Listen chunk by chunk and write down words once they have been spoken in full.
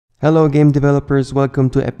Hello game developers, welcome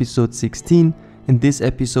to episode 16. In this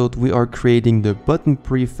episode we are creating the button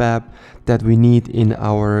prefab that we need in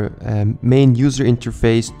our main user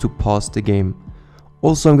interface to pause the game.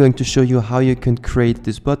 Also, I'm going to show you how you can create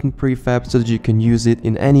this button prefab so that you can use it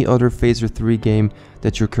in any other Phaser 3 game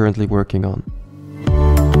that you're currently working on.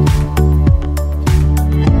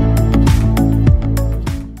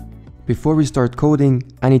 Before we start coding,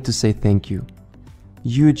 I need to say thank you.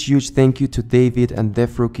 Huge thank you to David and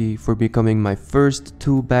DevRookie for becoming my first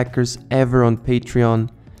 2 backers ever on Patreon.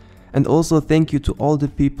 And also thank you to all the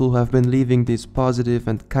people who have been leaving these positive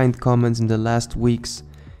and kind comments in the last weeks.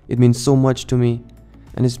 It means so much to me.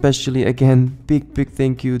 And especially again, big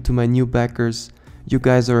thank you to my new backers. You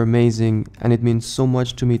guys are amazing and it means so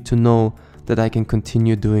much to me to know that I can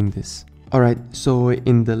continue doing this. Alright, so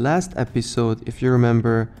in the last episode, if you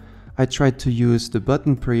remember, I tried to use the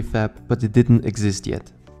button prefab, but it didn't exist yet.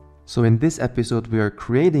 So in this episode we are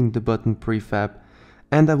creating the button prefab,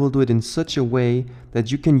 and I will do it in such a way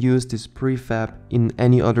that you can use this prefab in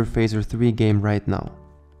any other Phaser 3 game right now.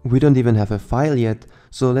 We don't even have a file yet,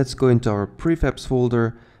 so let's go into our prefabs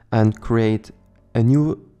folder and create a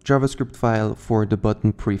new JavaScript file for the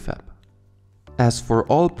button prefab. As for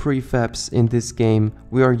all prefabs in this game,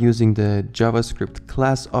 we are using the JavaScript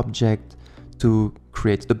class object to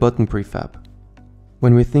create the button prefab.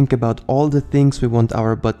 When we think about all the things we want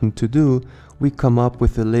our button to do, we come up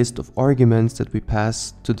with a list of arguments that we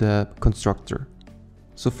pass to the constructor.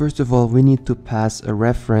 So first of all, we need to pass a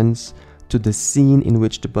reference to the scene in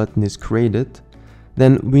which the button is created.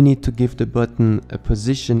 Then we need to give the button a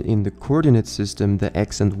position in the coordinate system, the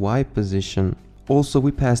X and Y position. Also,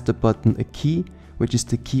 we pass the button a key, which is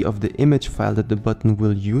the key of the image file that the button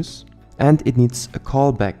will use. And it needs a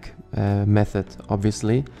callback method,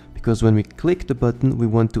 obviously, because when we click the button we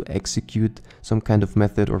want to execute some kind of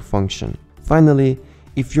method or function. Finally,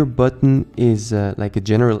 if your button is like a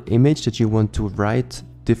general image that you want to write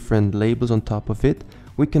different labels on top of it,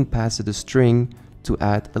 we can pass it a string to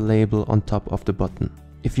add a label on top of the button.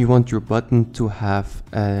 If you want your button to have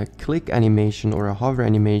a click animation or a hover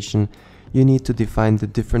animation, you need to define the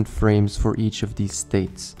different frames for each of these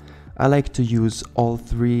states. I like to use all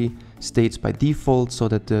 3 states by default so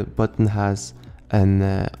that the button has an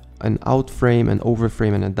out frame, an over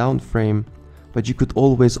frame and a down frame, but you could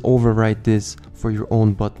always override this for your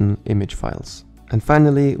own button image files. And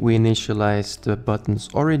finally, we initialize the button's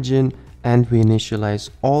origin and we initialize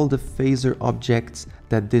all the Phaser objects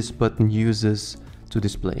that this button uses to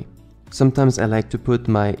display. Sometimes I like to put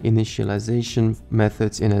my initialization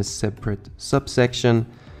methods in a separate subsection,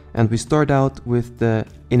 and we start out with the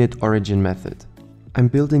Init Origin method. I'm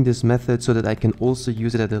building this method so that I can also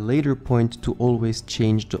use it at a later point to always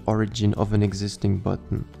change the origin of an existing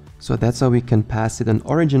button. So that's how we can pass it an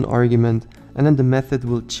origin argument, and then the method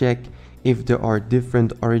will check if there are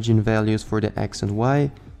different origin values for the X and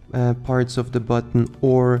Y parts of the button,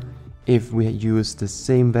 or if we use the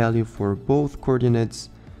same value for both coordinates.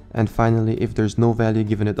 And finally, if there's no value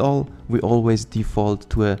given at all, we always default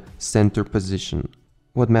to a center position.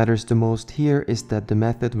 What matters the most here is that the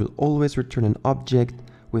method will always return an object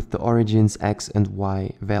with the origin's X and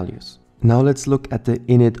Y values. Now let's look at the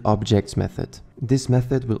init objects method. This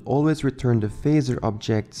method will always return the Phaser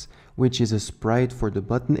objects, which is a sprite for the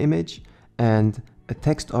button image and a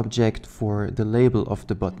text object for the label of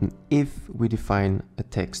the button if we define a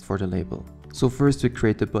text for the label. So first we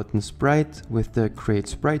create the button sprite with the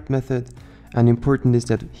createSprite method, and important is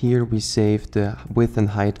that here we save the width and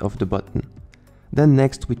height of the button. Then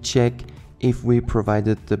next we check if we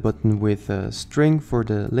provided the button with a string for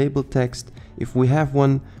the label text. If we have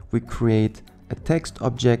one, we create a text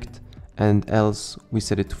object, and else we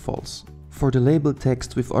set it to false. For the label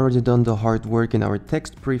text, we've already done the hard work in our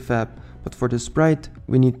text prefab, but for the sprite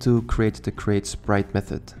we need to create the createSprite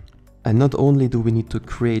method. And not only do we need to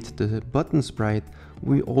create the button sprite,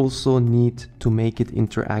 we also need to make it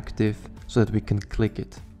interactive so that we can click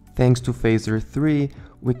it. Thanks to Phaser 3,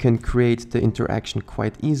 we can create the interaction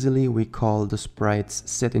quite easily. We call the sprite's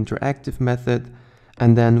setInteractive method,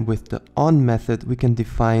 and then with the on method we can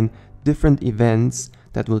define different events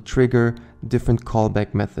that will trigger different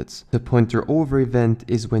callback methods. The pointer over event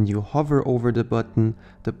is when you hover over the button,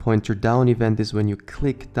 the pointer down event is when you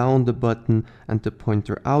click down the button, and the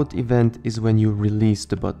pointer out event is when you release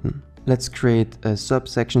the button. Let's create a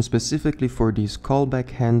subsection specifically for these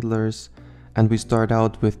callback handlers, and we start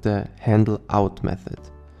out with the handleOut method.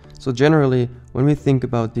 So generally, when we think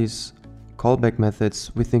about these callback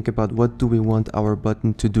methods, we think about what do we want our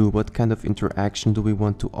button to do, what kind of interaction do we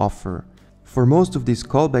want to offer. For most of these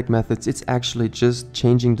callback methods, it's actually just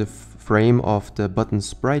changing the frame of the button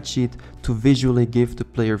sprite sheet to visually give the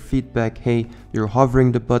player feedback, hey, you're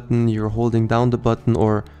hovering the button, you're holding down the button,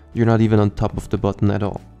 or you're not even on top of the button at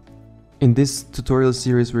all. In this tutorial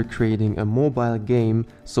series we're creating a mobile game,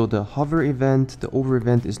 so the hover event, the over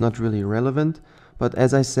event is not really relevant, but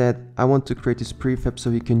as I said, I want to create this prefab so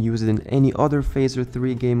you can use it in any other Phaser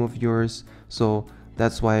 3 game of yours, so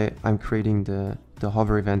that's why I'm creating the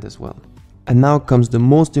hover event as well. And now comes the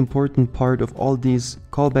most important part of all these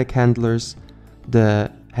callback handlers,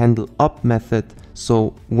 the handle up method.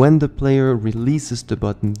 So when the player releases the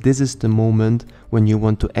button, this is the moment when you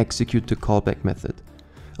want to execute the callback method.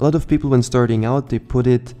 A lot of people when starting out, they put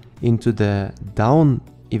it into the down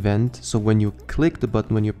event, so when you click the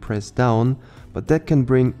button, when you press down, but that can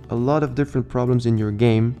bring a lot of different problems in your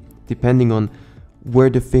game depending on where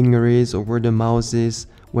the finger is or where the mouse is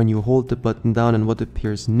when you hold the button down and what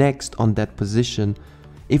appears next on that position.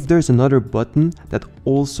 If there's another button that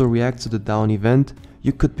also reacts to the down event,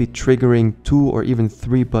 you could be triggering 2 or even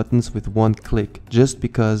 3 buttons with one click just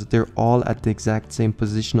because they're all at the exact same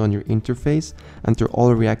position on your interface and they're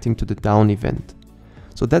all reacting to the down event.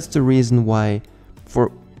 So that's the reason why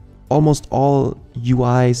for almost all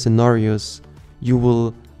UI scenarios you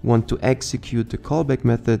will want to execute the callback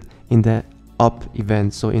method in the up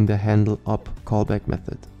event, so in the handle up callback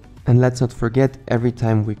method. And let's not forget, every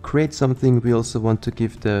time we create something we also want to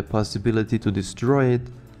give the possibility to destroy it.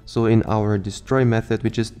 So in our destroy method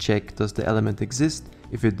we just check, does the element exist?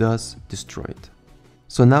 If it does, destroy it.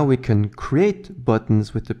 So now we can create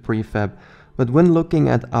buttons with the prefab, but when looking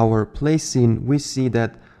at our play scene we see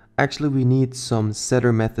that actually we need some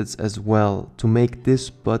setter methods as well to make this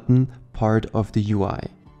button part of the UI.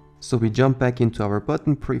 So we jump back into our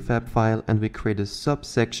button prefab file and we create a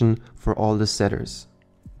subsection for all the setters.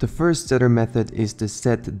 The first setter method is the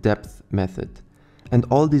set depth method. And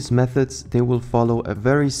all these methods, they will follow a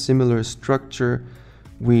very similar structure.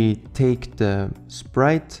 We take the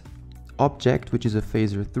sprite object, which is a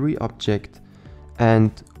Phaser 3 object,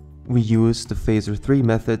 and we use the Phaser 3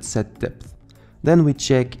 method set depth. Then we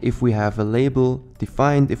check if we have a label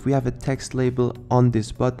defined, if we have a text label on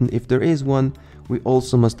this button. If there is one, we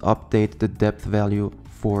also must update the depth value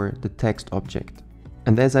for the text object.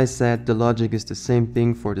 And as I said, the logic is the same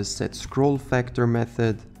thing for the set scroll factor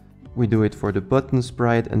method. We do it for the button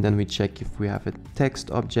sprite and then we check if we have a text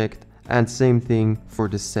object, and same thing for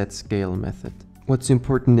the set scale method. What's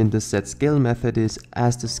important in the set scale method is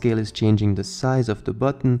as the scale is changing the size of the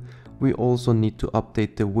button, we also need to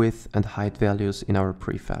update the width and height values in our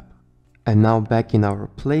prefab. And now back in our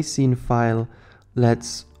play scene file,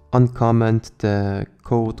 let's uncomment the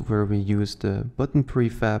code where we used the button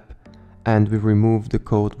prefab and we remove the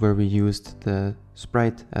code where we used the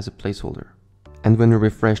sprite as a placeholder. And when we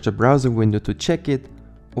refresh the browser window to check it,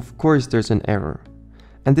 of course there's an error.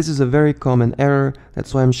 And this is a very common error,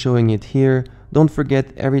 that's why I'm showing it here. Don't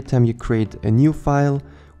forget, every time you create a new file,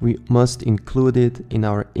 we must include it in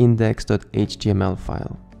our index.html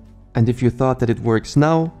file. And if you thought that it works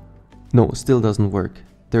now, no, still doesn't work.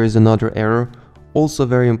 There is another error, also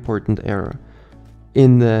very important error.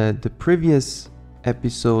 In the previous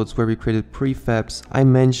episodes where we created prefabs, I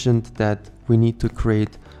mentioned that we need to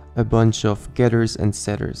create a bunch of getters and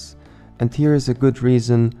setters. And here is a good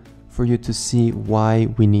reason for you to see why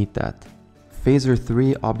we need that. Phaser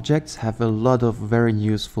 3 objects have a lot of very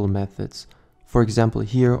useful methods. For example,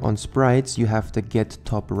 here on sprites you have the get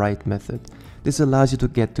top right method. This allows you to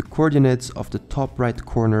get the coordinates of the top right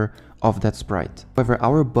corner of that sprite. However,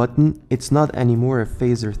 our button, it's not anymore a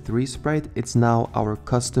Phaser 3 sprite, it's now our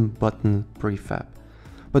custom button prefab.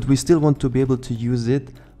 But we still want to be able to use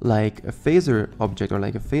it like a Phaser object or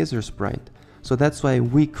like a Phaser sprite. So that's why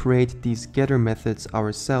we create these getter methods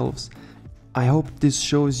ourselves. I hope this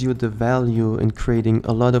shows you the value in creating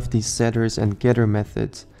a lot of these setters and getter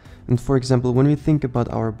methods. And for example, when we think about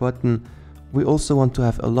our button, we also want to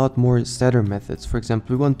have a lot more setter methods. For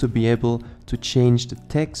example, we want to be able to change the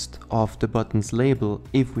text of the button's label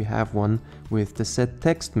if we have one with the set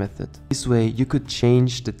text method. This way you could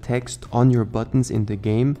change the text on your buttons in the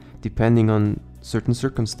game depending on certain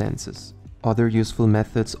circumstances. Other useful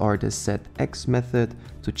methods are the set x method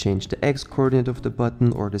to change the x coordinate of the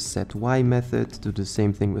button, or the set y method to do the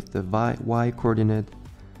same thing with the y coordinate.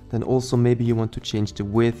 Then also maybe you want to change the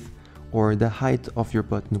width or the height of your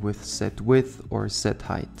button with set width or set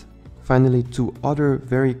height. Finally, two other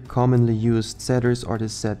very commonly used setters are the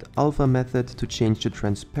set alpha method to change the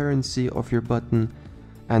transparency of your button,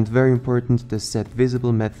 and very important, the set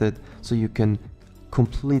visible method so you can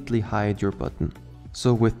completely hide your button.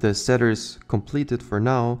 So with the setters completed for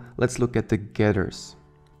now, let's look at the getters.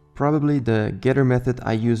 Probably the getter method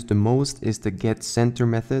I use the most is the get center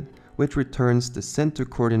method, which returns the center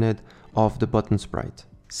coordinate of the button sprite.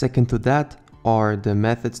 Second to that are the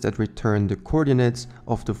methods that return the coordinates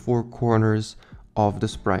of the four corners of the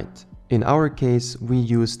sprite. In our case, we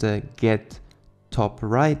use the get top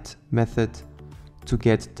right method to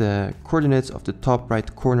get the coordinates of the top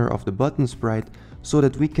right corner of the button sprite so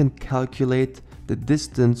that we can calculate the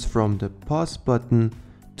distance from the pause button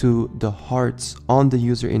to the hearts on the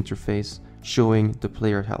user interface showing the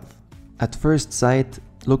player health. At first sight,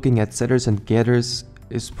 looking at setters and getters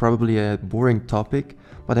is probably a boring topic,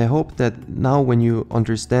 but I hope that now when you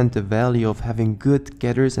understand the value of having good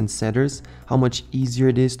getters and setters, how much easier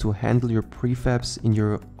it is to handle your prefabs in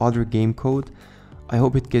your other game code, I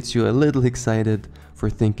hope it gets you a little excited for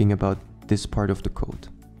thinking about this part of the code.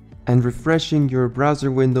 And refreshing your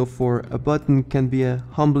browser window for a button can be a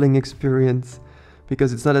humbling experience,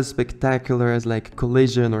 because it's not as spectacular as like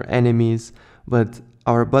collision or enemies, but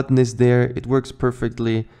our button is there, it works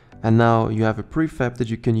perfectly, and now you have a prefab that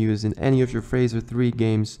you can use in any of your Phaser 3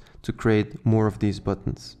 games to create more of these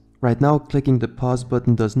buttons. Right now, clicking the pause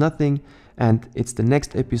button does nothing, and it's the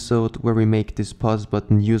next episode where we make this pause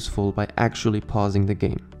button useful by actually pausing the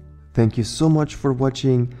game. Thank you so much for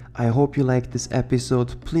watching. I hope you liked this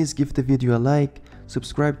episode. Please give the video a like,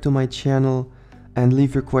 subscribe to my channel, and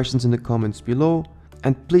leave your questions in the comments below.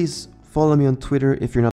 And please follow me on Twitter if you're not